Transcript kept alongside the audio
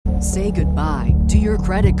Say goodbye to your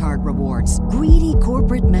credit card rewards. Greedy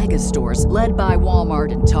corporate mega stores, led by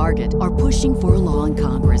Walmart and Target, are pushing for a law in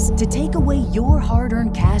Congress to take away your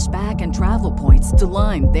hard-earned cash back and travel points to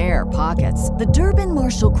line their pockets. The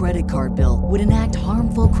Durbin-Marshall credit card bill would enact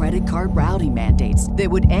harmful credit card routing mandates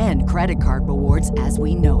that would end credit card rewards as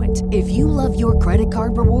we know it. If you love your credit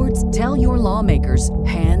card rewards, tell your lawmakers,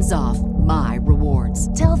 hands off my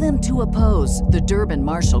rewards. Tell them to oppose the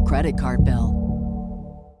Durbin-Marshall credit card bill.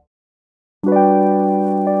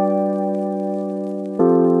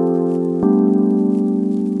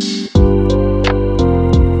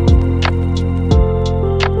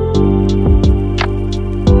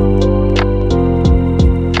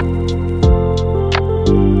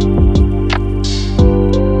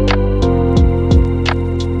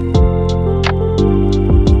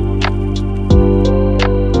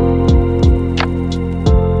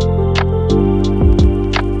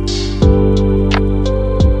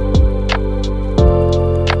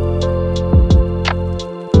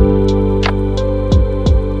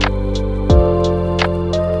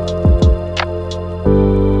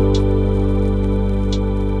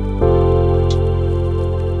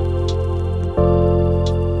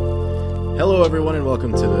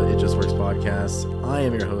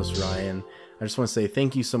 I just want to say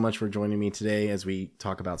thank you so much for joining me today as we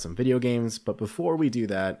talk about some video games. But before we do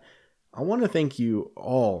that, I want to thank you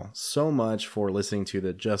all so much for listening to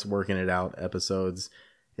the Just Working It Out episodes.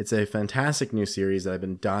 It's a fantastic new series that I've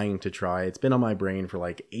been dying to try. It's been on my brain for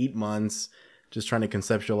like 8 months, just trying to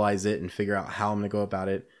conceptualize it and figure out how I'm going to go about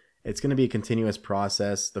it. It's going to be a continuous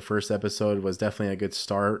process. The first episode was definitely a good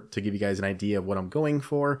start to give you guys an idea of what I'm going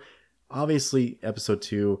for. Obviously, episode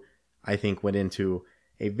 2, I think, went into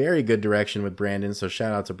a very good direction with Brandon. So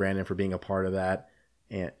shout out to Brandon for being a part of that.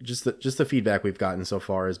 And just the feedback we've gotten so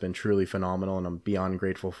far has been truly phenomenal, and I'm beyond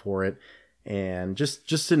grateful for it. And just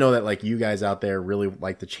to know that like you guys out there really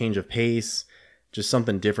like the change of pace, just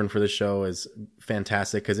something different for the show is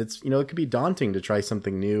fantastic, because it's, it could be daunting to try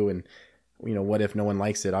something new, and what if no one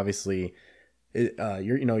likes it? Obviously,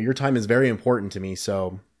 your time is very important to me.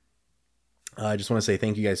 So I just want to say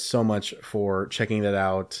thank you guys so much for checking that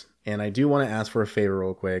out. And I do want to ask for a favor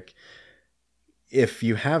real quick. If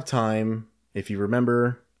you have time, if you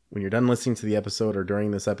remember when you're done listening to the episode or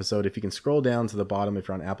during this episode, if you can scroll down to the bottom if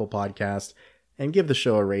you're on Apple Podcast and give the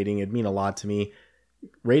show a rating, it'd mean a lot to me.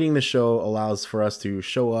 Rating the show allows for us to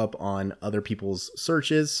show up on other people's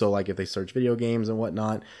searches. So like if they search video games and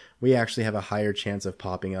whatnot, we actually have a higher chance of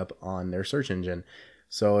popping up on their search engine.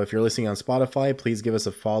 So if you're listening on Spotify, please give us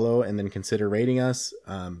a follow and then consider rating us.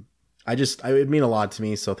 It would mean a lot to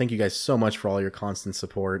me. So thank you guys so much for all your constant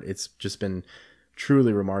support. It's just been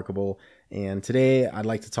truly remarkable. And today I'd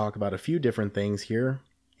like to talk about a few different things here.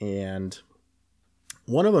 And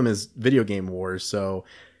one of them is video game wars. So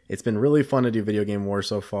it's been really fun to do video game wars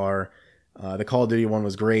so far. The Call of Duty one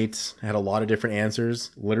was great. I had a lot of different answers.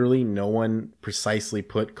 Literally no one precisely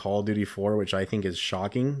put Call of Duty 4, which I think is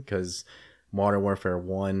shocking, because Modern Warfare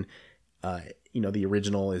 1, the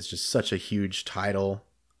original is just such a huge title.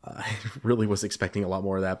 I really was expecting a lot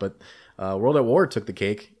more of that, but World at War took the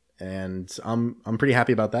cake, and I'm pretty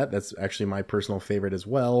happy about that. That's actually my personal favorite as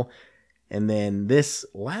well. And then this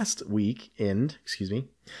last weekend,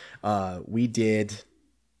 we did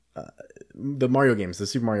the Mario games, the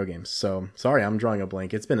Super Mario games. So sorry, I'm drawing a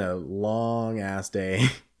blank. It's been a long ass day,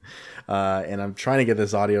 and I'm trying to get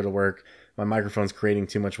this audio to work. My microphone's creating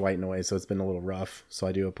too much white noise, so it's been a little rough. So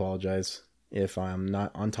I do apologize if I'm not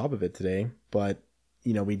on top of it today, but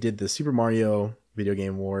we did the Super Mario video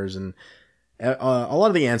game wars, and a lot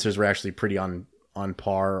of the answers were actually pretty on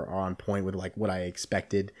par or on point with like what I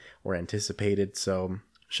expected or anticipated. So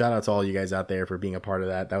shout out to all you guys out there for being a part of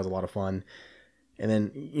that. That was a lot of fun. And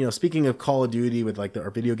then, speaking of Call of Duty with like our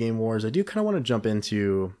video game wars, I do kind of want to jump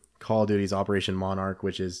into Call of Duty's Operation Monarch,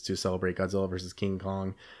 which is to celebrate Godzilla vs. King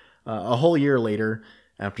Kong a whole year later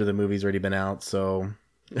after the movie's already been out. So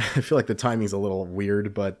I feel like the timing's a little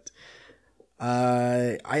weird, but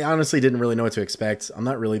I honestly didn't really know what to expect. I'm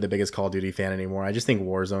not really the biggest Call of Duty fan anymore. I just think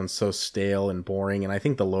Warzone's so stale and boring, and I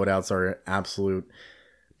think the loadouts are an absolute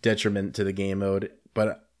detriment to the game mode.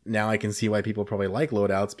 But now I can see why people probably like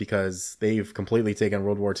loadouts, because they've completely taken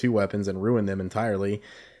World War II weapons and ruined them entirely,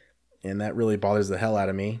 and that really bothers the hell out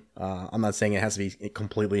of me. I'm not saying it has to be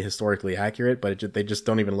completely historically accurate, but they just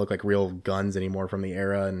don't even look like real guns anymore from the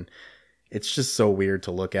era, and it's just so weird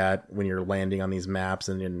to look at when you're landing on these maps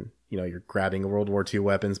and you're grabbing World War II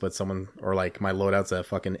weapons, but or like my loadout's a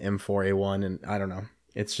fucking M4A1, and I don't know.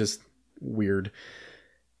 It's just weird.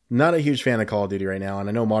 Not a huge fan of Call of Duty right now, and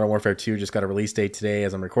I know Modern Warfare 2 just got a release date today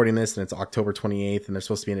as I'm recording this, and it's October 28th, and there's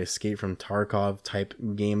supposed to be an Escape from Tarkov type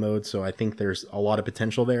game mode, so I think there's a lot of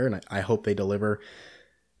potential there, and I hope they deliver.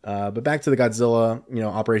 But back to the Godzilla,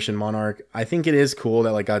 Operation Monarch. I think it is cool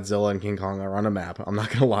that like Godzilla and King Kong are on a map. I'm not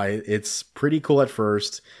gonna lie, it's pretty cool at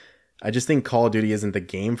first. I just think Call of Duty isn't the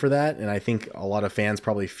game for that, and I think a lot of fans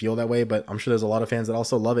probably feel that way, but I'm sure there's a lot of fans that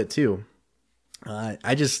also love it too. I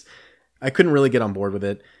couldn't really get on board with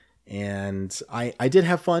it. And I did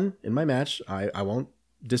have fun in my match. I won't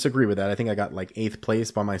disagree with that. I think I got like 8th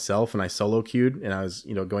place by myself and I solo queued, and I was,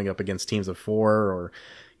 going up against teams of 4 or,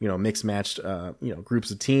 mixed matched,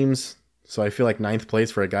 groups of teams. So I feel like 9th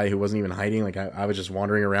place for a guy who wasn't even hiding. Like I was just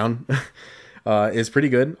wandering around is pretty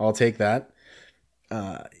good. I'll take that.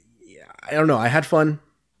 I don't know. I had fun.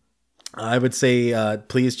 I would say,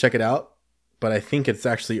 please check it out, but I think it's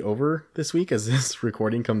actually over this week as this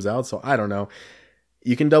recording comes out. So I don't know.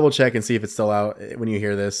 You can double check and see if it's still out when you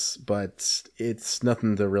hear this, but it's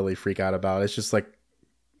nothing to really freak out about. It's just like,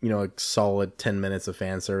 a solid 10 minutes of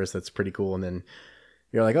fan service that's pretty cool. And then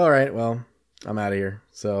you're like, all right, well, I'm out of here.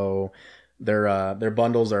 So their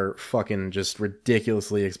bundles are fucking just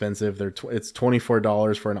ridiculously expensive. It's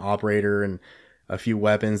 $24 for an operator and a few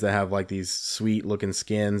weapons that have like these sweet looking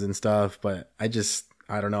skins and stuff. But I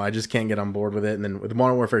don't know. I just can't get on board with it. And then with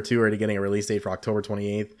Modern Warfare 2 already getting a release date for October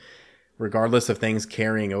 28th, regardless of things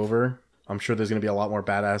carrying over, I'm sure there's going to be a lot more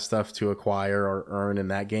badass stuff to acquire or earn in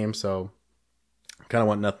that game. So I kind of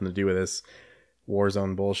want nothing to do with this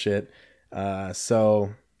Warzone bullshit.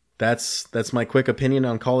 So that's my quick opinion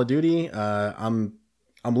on Call of Duty. I'm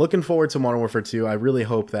looking forward to Modern Warfare 2. I really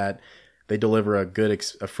hope that they deliver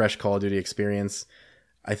a fresh Call of Duty experience.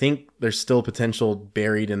 I think there's still potential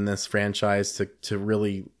buried in this franchise to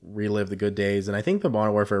really relive the good days. And I think the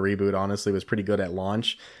Modern Warfare reboot honestly was pretty good at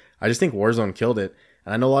launch. I just think Warzone killed it.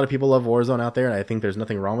 And I know a lot of people love Warzone out there, and I think there's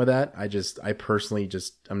nothing wrong with that. I personally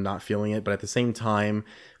am not feeling it. But at the same time,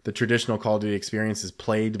 the traditional Call of Duty experience is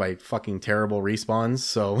plagued by fucking terrible respawns.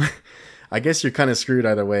 So I guess you're kind of screwed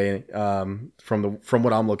either way from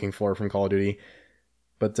what I'm looking for from Call of Duty.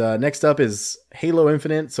 But next up is Halo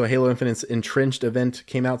Infinite. So Halo Infinite's Entrenched event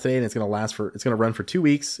came out today, and it's going to run for 2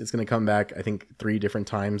 weeks. It's going to come back, I think, 3 different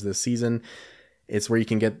times this season. It's where you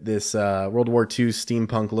can get this World War II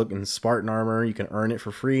steampunk looking Spartan armor. You can earn it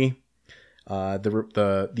for free.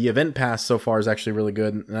 The event pass so far is actually really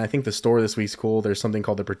good, and I think the store this week's cool. There's something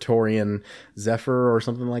called the Praetorian Zephyr or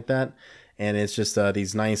something like that, and it's just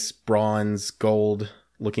these nice bronze, gold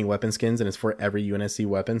looking weapon skins, and it's for every UNSC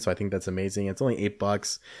weapon. So I think that's amazing. It's only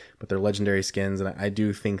 $8, but they're legendary skins, and I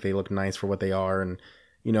do think they look nice for what they are. And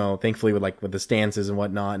thankfully with the stances and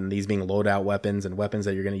whatnot, and these being loadout weapons and weapons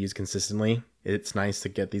that you're going to use consistently, it's nice to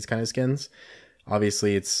get these kind of skins.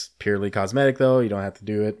 Obviously, it's purely cosmetic, though. You don't have to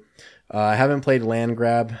do it. I haven't played Land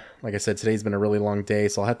Grab. Like I said, today's been a really long day,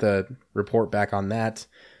 so I'll have to report back on that.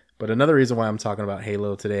 But another reason why I'm talking about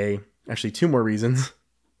Halo today, actually 2 more reasons.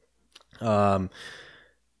 I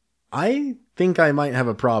think I might have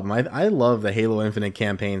a problem. I love the Halo Infinite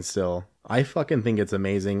campaign still. I fucking think it's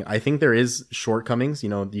amazing. I think there is shortcomings.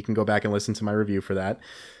 You can go back and listen to my review for that.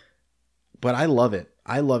 But I love it.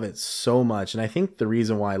 I love it so much. And I think the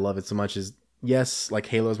reason why I love it so much is, yes, like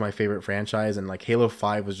Halo is my favorite franchise. And like Halo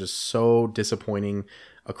 5 was just so disappointing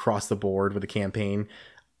across the board with the campaign.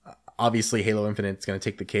 Obviously, Halo Infinite is going to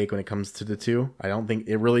take the cake when it comes to the 2. I don't think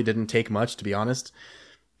it really didn't take much, to be honest.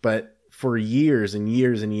 But for years and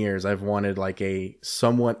years and years, I've wanted like a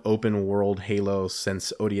somewhat open world Halo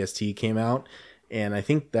since ODST came out. And I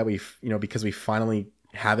think that because we finally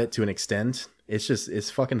have it to an extent, it's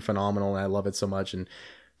fucking phenomenal. And I love it so much. And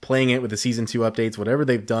playing it with the season 2 updates, whatever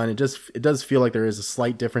they've done, it does feel like there is a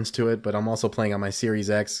slight difference to it, but I'm also playing on my Series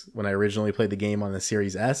X when I originally played the game on the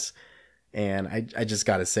Series S. And I just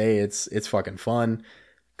gotta say, it's fucking fun.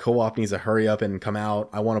 Co-op needs to hurry up and come out.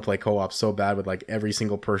 I want to play co-op so bad with like every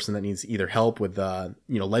single person that needs either help with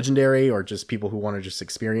legendary or just people who want to just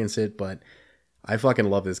experience it. But I fucking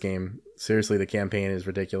love this game. Seriously, the campaign is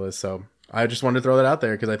ridiculous. So I just wanted to throw that out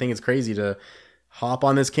there because I think it's crazy to hop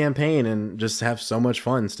on this campaign and just have so much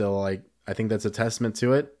fun still. Like, I think that's a testament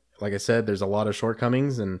to it. Like I said, there's a lot of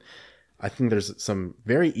shortcomings, and I think there's some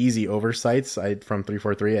very easy oversights from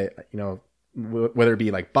 343. Whether it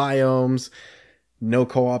be like biomes, no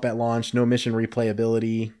co-op at launch, no mission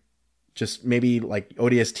replayability, just maybe like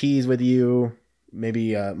ODSTs with you,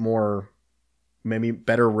 maybe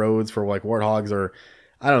better roads for like Warthogs, or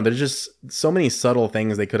I don't know. There's just so many subtle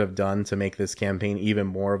things they could have done to make this campaign even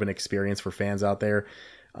more of an experience for fans out there.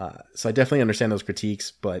 So I definitely understand those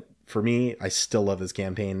critiques, but for me, I still love this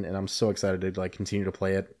campaign, and I'm so excited to like continue to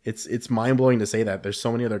play it. It's mind blowing to say that there's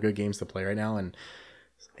so many other good games to play right now, and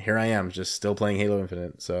here I am just still playing Halo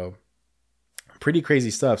Infinite. So pretty crazy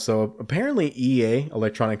stuff. So apparently EA,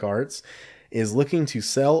 Electronic Arts, is looking to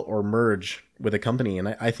sell or merge with a company,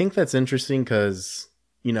 and I think that's interesting because,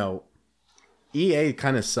 you know, EA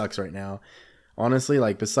kind of sucks right now. Honestly,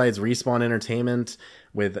 like besides Respawn Entertainment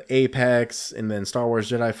with Apex and then Star Wars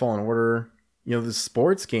Jedi Fallen Order, you know, the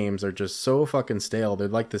sports games are just so fucking stale. They're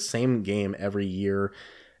like the same game every year.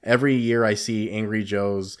 Every year I see Angry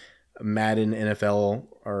Joe's Madden NFL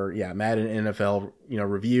you know,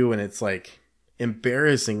 review, and it's like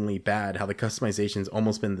embarrassingly bad how the customization's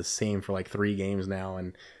almost been the same for like 3 games now,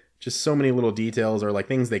 and just so many little details or like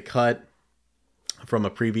things they cut from a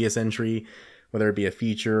previous entry, whether it be a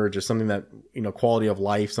feature or just something that, you know, quality of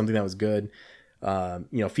life, something that was good. You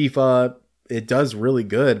know, FIFA, it does really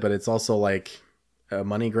good, but it's also like a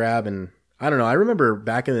money grab. And I don't know. I remember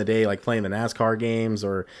back in the day, like playing the NASCAR games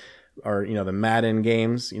or, you know, the Madden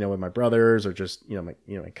games, you know, with my brothers or just, you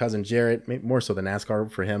know, my cousin Jarrett, maybe more so the NASCAR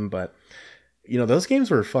for him. But, you know, those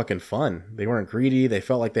games were fucking fun. They weren't greedy. They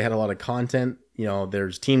felt like they had a lot of content. You know,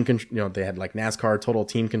 there's you know, they had like NASCAR Total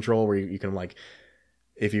Team Control where you can like,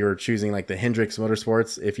 if you're choosing like the Hendrix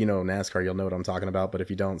Motorsports, if you know NASCAR, you'll know what I'm talking about. But if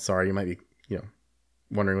you don't, sorry, you might be, you know,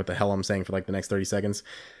 wondering what the hell I'm saying for like the next 30 seconds.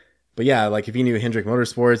 But yeah, like if you knew Hendrix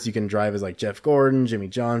Motorsports, you can drive as like Jeff Gordon, Jimmy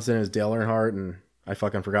Johnson, as Dale Earnhardt, and I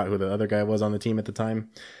fucking forgot who the other guy was on the team at the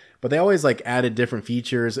time. But they always like added different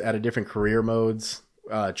features, added different career modes,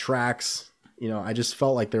 tracks. You know, I just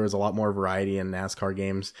felt like there was a lot more variety in NASCAR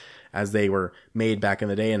games as they were made back in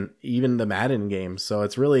the day, and even the Madden games. So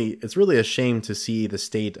it's really a shame to see the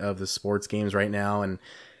state of the sports games right now. And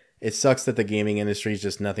it sucks that the gaming industry is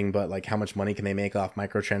just nothing but like how much money can they make off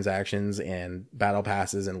microtransactions and battle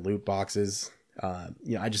passes and loot boxes.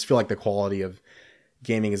 You know, I just feel like the quality of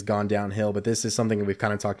gaming has gone downhill, but this is something that we've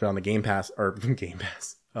kind of talked about on the Game Pass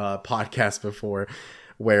podcast before,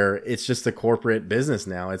 where it's just a corporate business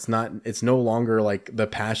now. It's no longer like the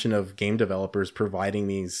passion of game developers providing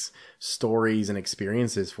these stories and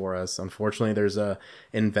experiences for us. Unfortunately, there's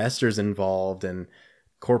investors involved and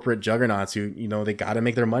corporate juggernauts who, you know, they got to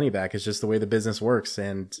make their money back. It's just the way the business works.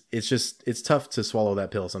 And it's tough to swallow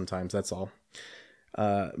that pill sometimes. That's all.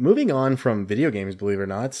 Moving on from video games, believe it or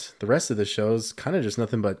not, the rest of the show's kind of just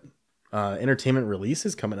nothing but entertainment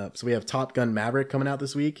releases coming up. So we have Top Gun Maverick coming out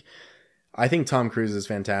this week. I think Tom Cruise is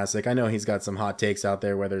fantastic. I know he's got some hot takes out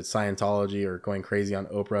there, whether it's Scientology or going crazy on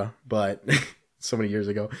Oprah, but so many years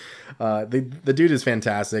ago. The dude is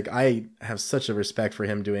fantastic. I have such a respect for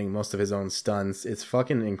him doing most of his own stunts. It's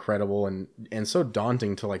fucking incredible and so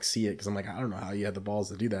daunting to like see it, because I'm like, I don't know how you had the balls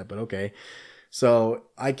to do that, but okay. So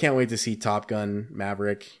I can't wait to see Top Gun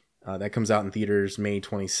Maverick. That comes out in theaters May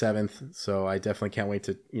 27th. So I definitely can't wait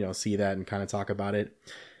to, you know, see that and kind of talk about it.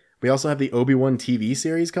 We also have the Obi-Wan TV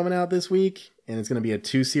series coming out this week, and it's going to be a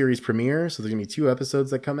 2-series premiere. So there's going to be 2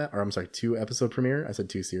 episodes that come out, or I'm sorry, 2-episode premiere. I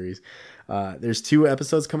said 2 series. There's 2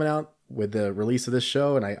 episodes coming out with the release of this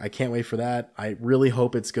show, and I can't wait for that. I really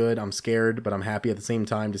hope it's good. I'm scared, but I'm happy at the same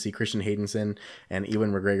time to see Christian Haydenson and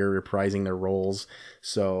Ewan McGregor reprising their roles.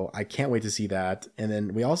 So I can't wait to see that. And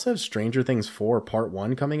then we also have Stranger Things 4 Part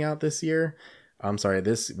 1 coming out this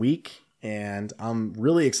week, and I'm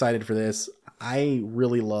really excited for this. I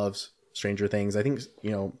really love Stranger Things. I think,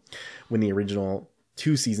 you know, when the original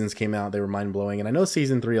 2 seasons came out, they were mind blowing. And I know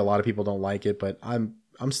season 3, a lot of people don't like it, but I'm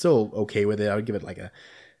still okay with it. I would give it like a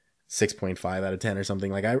 6.5 out of 10 or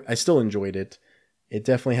something. Like I still enjoyed it. It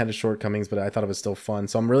definitely had its shortcomings, but I thought it was still fun.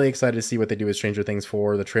 So I'm really excited to see what they do with Stranger Things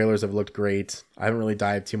 4. The trailers have looked great. I haven't really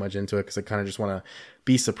dived too much into it because I kind of just want to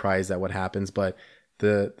be surprised at what happens. But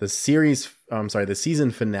the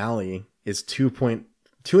season finale is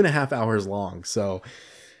 2.5 hours long. So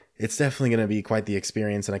it's definitely going to be quite the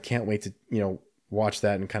experience, and I can't wait to, you know, watch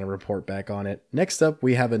that and kind of report back on it. Next up,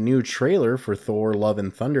 we have a new trailer for Thor Love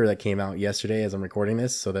and Thunder that came out yesterday as I'm recording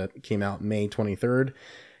this. So that came out May 23rd,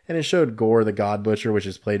 and it showed Gore the God Butcher, which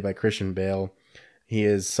is played by Christian Bale. He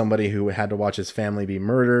is somebody who had to watch his family be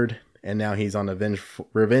murdered, and now he's on a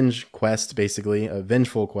revenge quest, basically a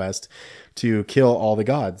vengeful quest to kill all the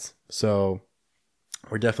gods. So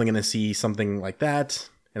we're definitely going to see something like that.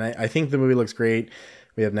 And I think the movie looks great.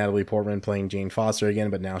 We have Natalie Portman playing Jane Foster again,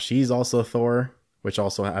 but now she's also Thor, which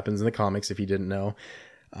also happens in the comics, if you didn't know.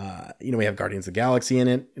 You know, we have Guardians of the Galaxy in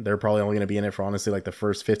it. They're probably only going to be in it for, honestly, like the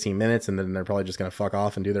first 15 minutes, and then they're probably just going to fuck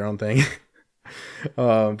off and do their own thing.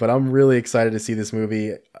 But I'm really excited to see this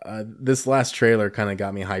movie. This last trailer kind of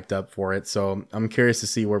got me hyped up for it, so I'm curious to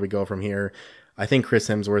see where we go from here. I think Chris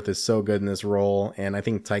Hemsworth is so good in this role, and I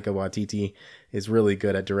think Taika Waititi is really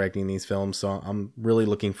good at directing these films, so I'm really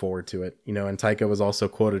looking forward to it. You know, and Taika was also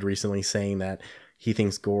quoted recently saying that he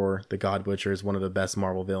thinks Gore, the God Butcher, is one of the best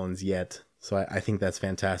Marvel villains yet. So I think that's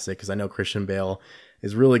fantastic, because I know Christian Bale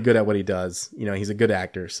is really good at what he does. You know, he's a good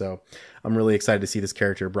actor, so I'm really excited to see this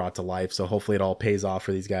character brought to life, so hopefully it all pays off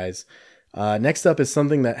for these guys. Next up is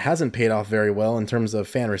something that hasn't paid off very well in terms of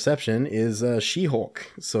fan reception is She-Hulk.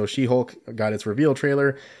 So She-Hulk got its reveal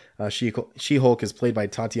trailer. She-Hulk is played by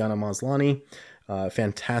Tatiana Maslany,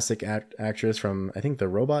 fantastic actress from, I think, the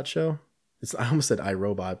Robot show. I almost said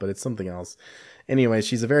iRobot, but it's something else. Anyway,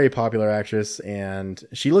 she's a very popular actress, and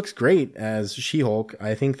she looks great as She-Hulk.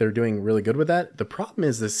 I think they're doing really good with that. The problem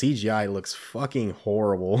is the CGI looks fucking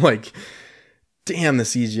horrible. Like, damn, the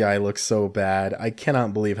CGI looks so bad. I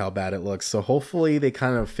cannot believe how bad it looks. So hopefully they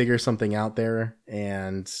kind of figure something out there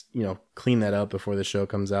and, you know, clean that up before the show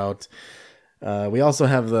comes out. We also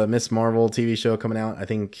have the Miss Marvel TV show coming out, I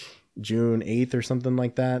think June 8th or something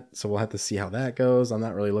like that. So we'll have to see how that goes. I'm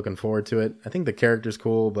not really looking forward to it. I think the character's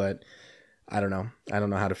cool, but I don't know. I don't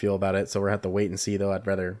know how to feel about it. So we'll have to wait and see, though. I'd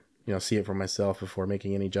rather, you know, see it for myself before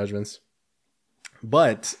making any judgments.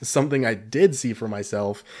 But something I did see for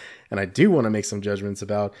myself, and I do want to make some judgments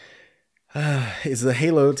about, is the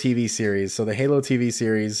Halo TV series. So the Halo TV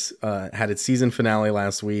series had its season finale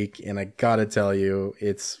last week, and I gotta tell you,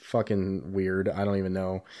 it's fucking weird. I don't even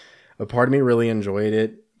know. A part of me really enjoyed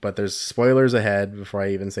it, but there's spoilers ahead before I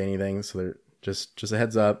even say anything. So they're just a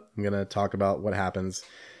heads up. I'm gonna talk about what happens.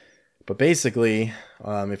 But basically,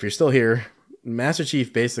 if you're still here, Master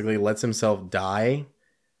Chief basically lets himself die,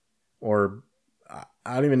 or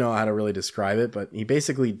I don't even know how to really describe it, but he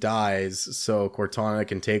basically dies so Cortana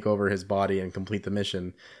can take over his body and complete the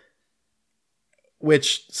mission.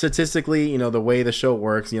 Which, statistically, you know, the way the show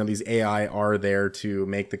works, you know, these AI are there to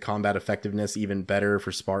make the combat effectiveness even better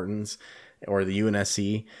for Spartans or the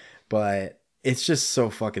UNSC, but it's just so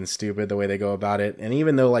fucking stupid the way they go about it. And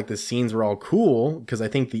even though, like, the scenes were all cool, because I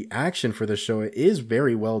think the action for this show is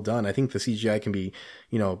very well done. I think the CGI can be,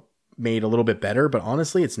 you know, made a little bit better, but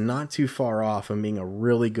honestly, it's not too far off from being a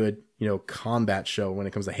really good, you know, combat show when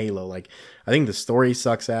it comes to Halo. Like, I think the story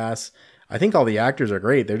sucks ass. I think all the actors are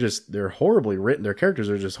great. They're horribly written. Their characters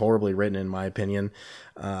are just horribly written, in my opinion.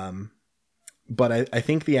 But I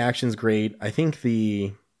think the action's great. I think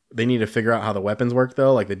they need to figure out how the weapons work,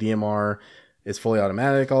 though. Like, the DMR is fully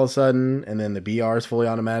automatic all of a sudden, and then the BR is fully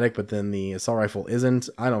automatic, but then the assault rifle isn't.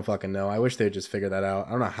 I don't fucking know. I wish they'd just figure that out.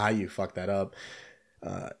 I don't know how you fuck that up.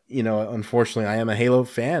 You know, unfortunately, I am a Halo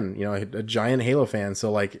fan, you know, a giant Halo fan.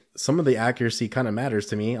 So, like, some of the accuracy kind of matters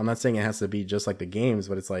to me. I'm not saying it has to be just like the games,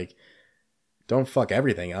 but it's like, don't fuck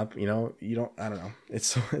everything up, you know? I don't know.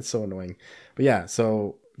 It's so annoying. But yeah,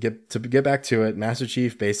 so get back to it. Master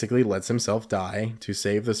Chief basically lets himself die to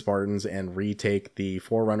save the Spartans and retake the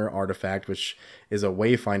Forerunner artifact, which is a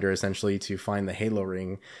wayfinder essentially to find the Halo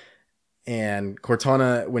ring. And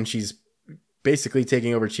Cortana, when she's basically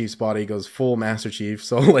taking over Chief's body, goes full Master Chief.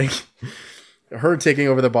 So, like, her taking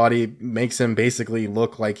over the body makes him basically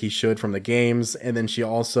look like he should from the games. And then she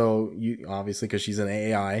also, obviously, because she's an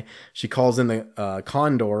AI, she calls in the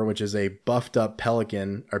Condor, which is a beefed up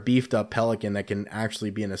pelican that can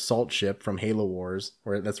actually be an assault ship from Halo Wars,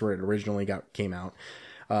 where that's where it originally came out.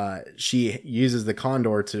 She uses the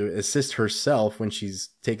Condor to assist herself when she's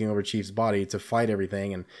taking over Chief's body to fight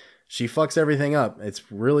everything, and she fucks everything up.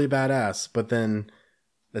 It's really badass. But then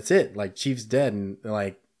that's it. Like, Chief's dead, and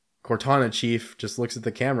like, Cortana Chief just looks at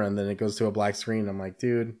the camera, and then it goes to a black screen. I'm like,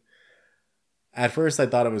 dude, at first I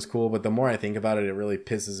thought it was cool, but the more I think about it, it really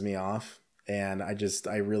pisses me off. And I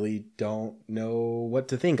really don't know what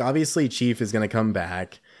to think. Obviously, Chief is going to come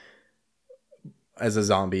back as a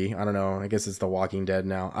zombie. I don't know. I guess it's The Walking Dead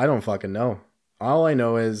now. I don't fucking know. All I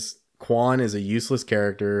know is Quan is a useless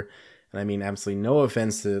character. And I mean, absolutely no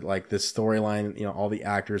offense to, like, this storyline, you know, all the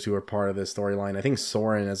actors who are part of this storyline. I think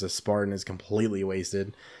Soren as a Spartan is completely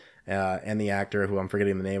wasted. And the actor who I'm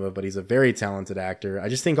forgetting the name of, but he's a very talented actor. I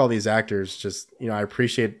just think all these actors just, you know, I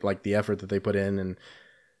appreciate, like, the effort that they put in and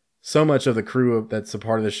so much of the crew that's a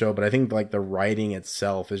part of the show. But I think, like, the writing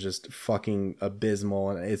itself is just fucking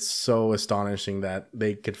abysmal. And it's so astonishing that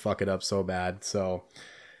they could fuck it up so bad. So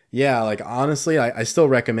yeah, like, honestly, I still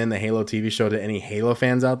recommend the Halo TV show to any Halo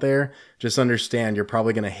fans out there. Just understand you're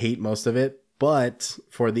probably going to hate most of it, but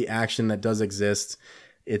for the action that does exist,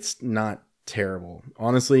 it's not terrible.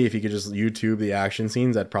 Honestly, if you could just YouTube the action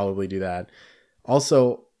scenes, I'd probably do that.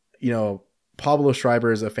 Also, you know, Pablo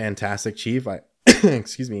Schreiber is a fantastic Chief.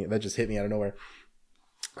 Excuse me, that just hit me out of nowhere.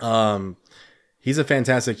 He's a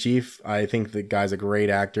fantastic Chief. I think the guy's a great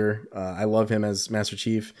actor. I love him as Master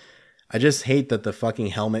Chief. I just hate that the fucking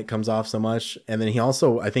helmet comes off so much. And then he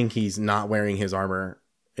also, I think he's not wearing his armor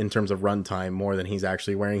in terms of runtime more than he's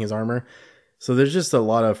actually wearing his armor. So there's just a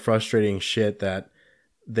lot of frustrating shit that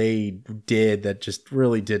they did that just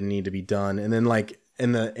really didn't need to be done. And then like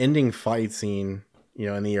in the ending fight scene, you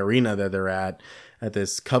know, in the arena that they're at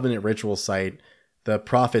this Covenant ritual site, the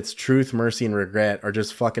prophets Truth, Mercy, and Regret are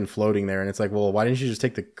just fucking floating there. And it's like, well, why didn't you just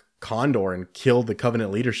take the Condor and kill the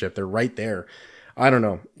Covenant leadership? They're right there. I don't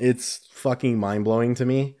know. It's fucking mind-blowing to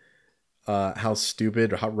me how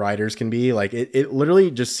stupid writers can be. Like, it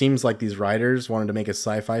literally just seems like these writers wanted to make a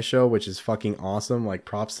sci-fi show, which is fucking awesome. Like,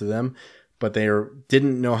 props to them. But they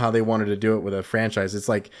didn't know how they wanted to do it with a franchise. It's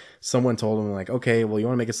like someone told them, like, okay, well, you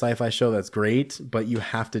want to make a sci-fi show? That's great, but you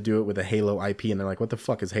have to do it with a Halo IP. And they're like, what the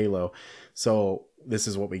fuck is Halo? So this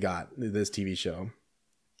is what we got, this TV show.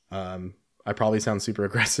 I probably sound super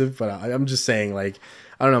aggressive, but I'm just saying, like,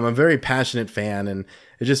 I don't know. I'm a very passionate fan, and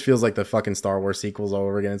it just feels like the fucking Star Wars sequels all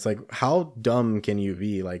over again. It's like, how dumb can you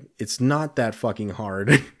be? Like, it's not that fucking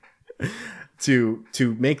hard to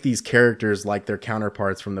make these characters like their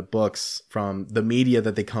counterparts from the books, from the media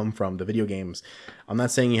that they come from, the video games. I'm not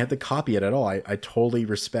saying you have to copy it at all. I totally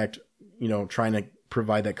respect, you know, trying to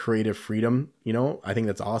provide that creative freedom. You know, I think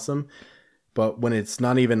that's awesome. But when it's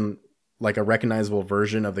not even like a recognizable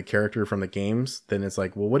version of the character from the games, then it's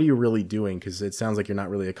like, well, what are you really doing? Because it sounds like you're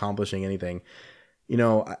not really accomplishing anything. You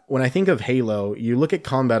know, when I think of Halo, you look at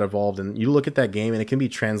Combat Evolved and you look at that game and it can be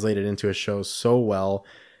translated into a show so well.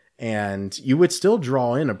 And you would still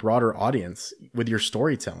draw in a broader audience with your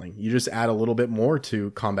storytelling. You just add a little bit more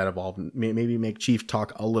to Combat Evolved. Maybe make Chief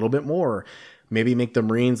talk a little bit more. Maybe make the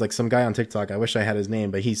Marines, like some guy on TikTok, I wish I had his name,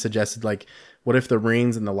 but he suggested, like, what if the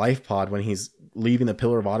Marines in the life pod, when he's leaving the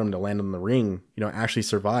Pillar of Autumn to land on the ring, you know, actually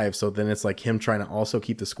survive? So then it's like him trying to also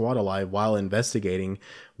keep the squad alive while investigating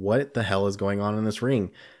what the hell is going on in this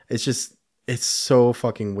ring. It's so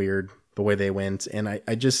fucking weird the way they went. And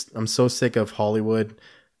I'm so sick of Hollywood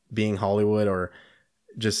being Hollywood, or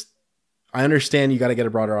just, I understand you got to get a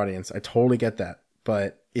broader audience. I totally get that.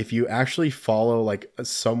 But if you actually follow like a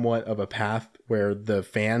somewhat of a path where the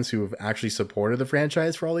fans who have actually supported the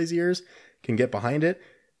franchise for all these years can get behind it,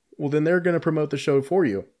 well, then they're going to promote the show for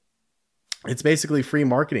you. It's basically free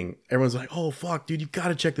marketing. Everyone's like, oh, fuck, dude, you got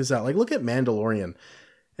to check this out. Like, look at Mandalorian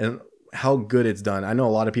and how good it's done. I know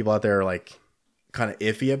a lot of people out there are like kind of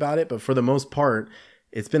iffy about it, but for the most part,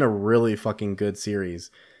 it's been a really fucking good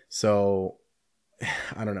series. So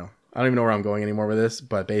I don't know. I don't even know where I'm going anymore with this,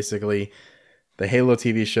 but basically the Halo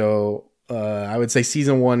TV show, I would say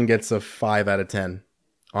season 1 gets a 5 out of 10.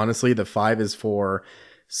 Honestly, the 5 is for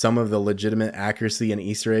some of the legitimate accuracy and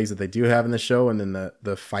Easter eggs that they do have in the show. And then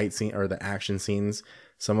the fight scene or the action scenes,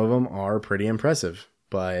 some of them are pretty impressive,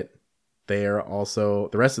 but they are also,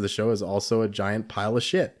 the rest of the show is also a giant pile of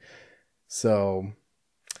shit. So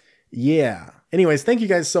yeah. Anyways, thank you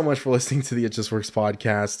guys so much for listening to the It Just Works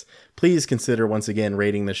podcast. Please consider once again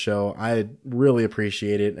rating the show. I really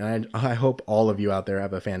appreciate it. And I hope all of you out there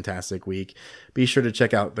have a fantastic week. Be sure to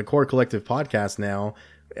check out the Core Collective podcast now.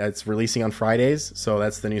 It's releasing on Fridays, so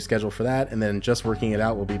that's the new schedule for that. And then Just Working It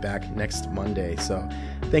Out will be back next Monday. So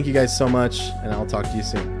thank you guys so much, and I'll talk to you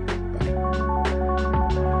soon.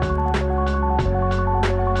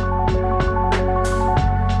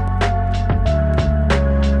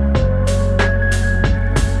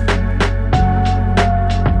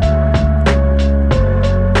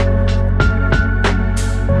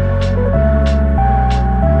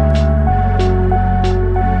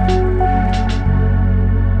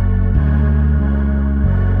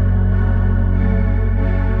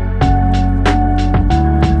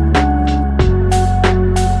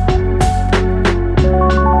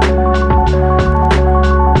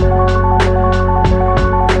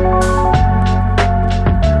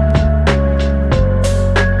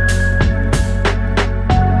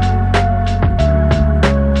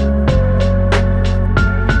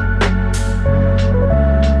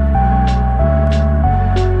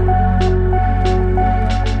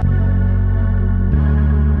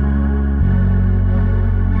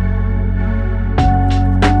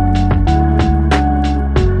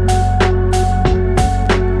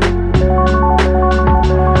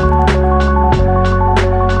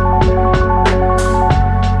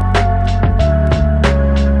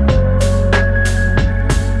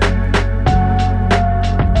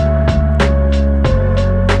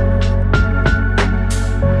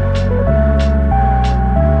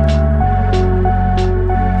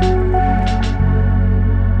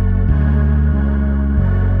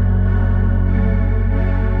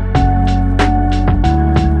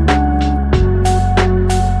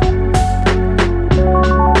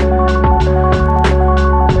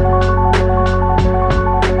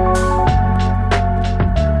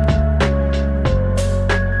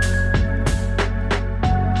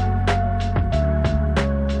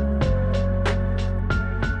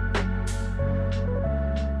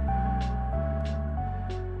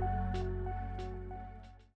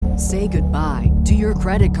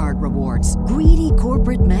 credit card rewards. Greedy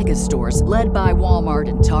corporate mega stores, led by Walmart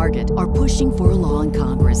and Target, are pushing for a law in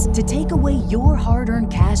Congress to take away your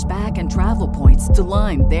hard-earned cash back and travel points to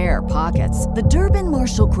line their pockets. The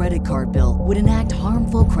Durbin-Marshall credit card bill would enact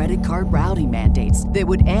harmful credit card routing mandates that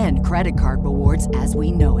would end credit card rewards as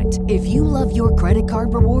we know it. If you love your credit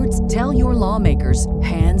card rewards, tell your lawmakers,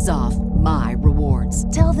 hands off my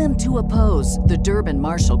rewards. Tell them to oppose the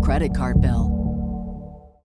Durbin-Marshall credit card bill.